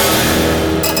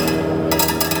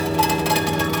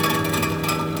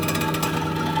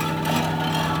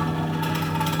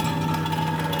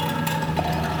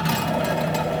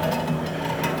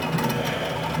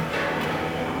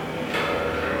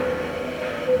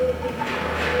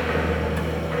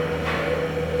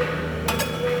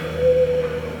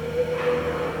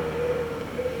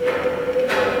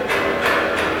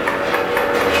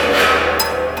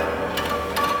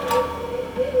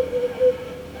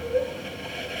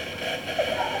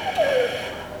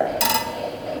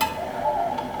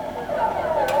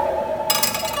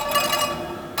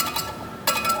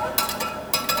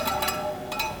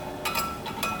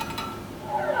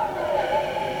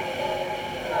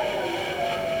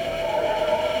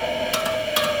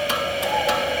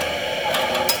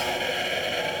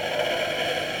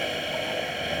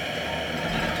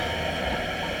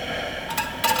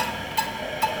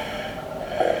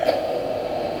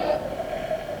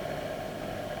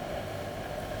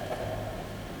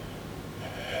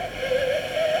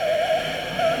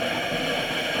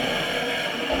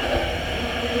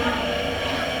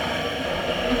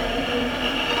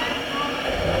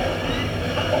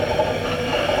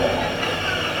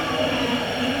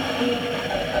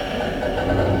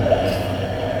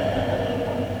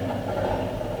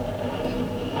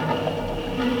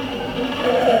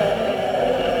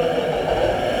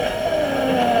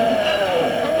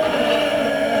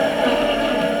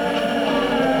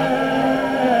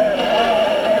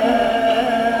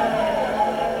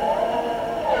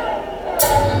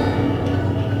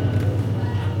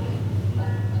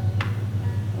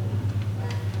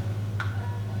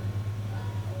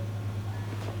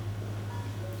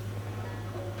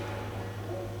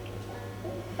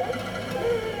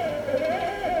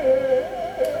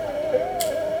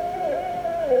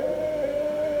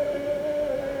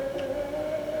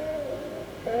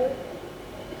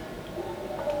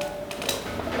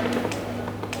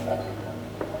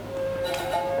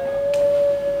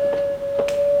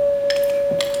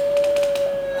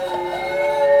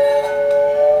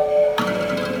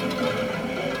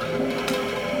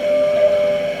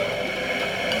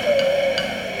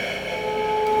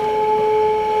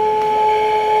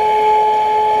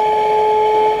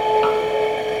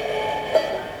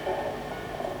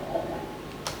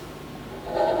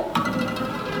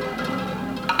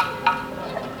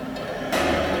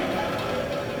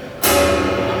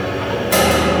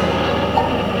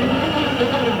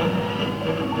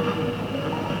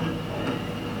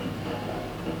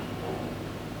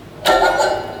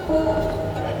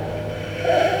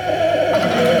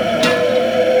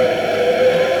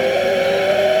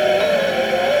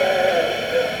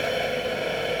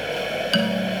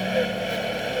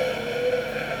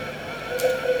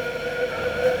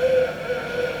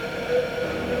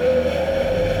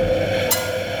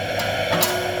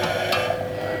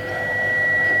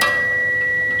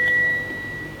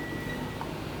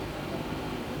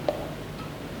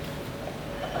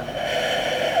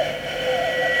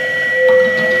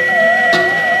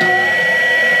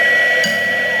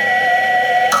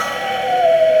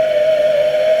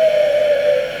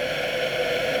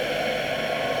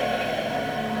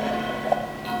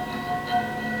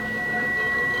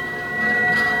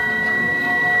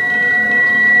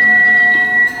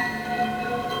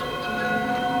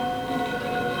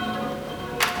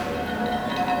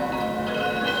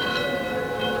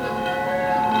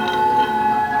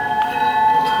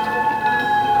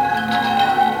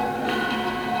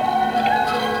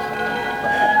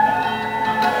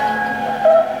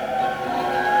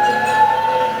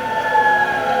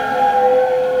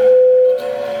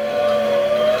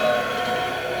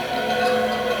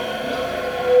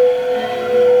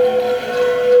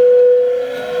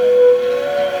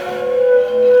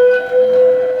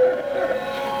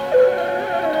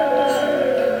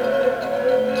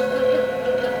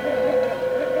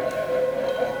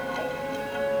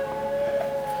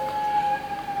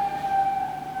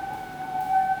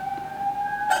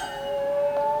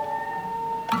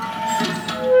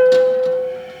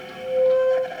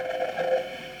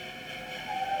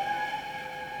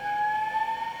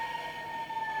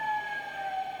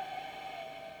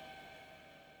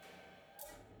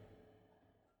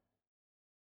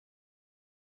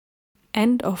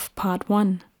 end of part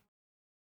 1.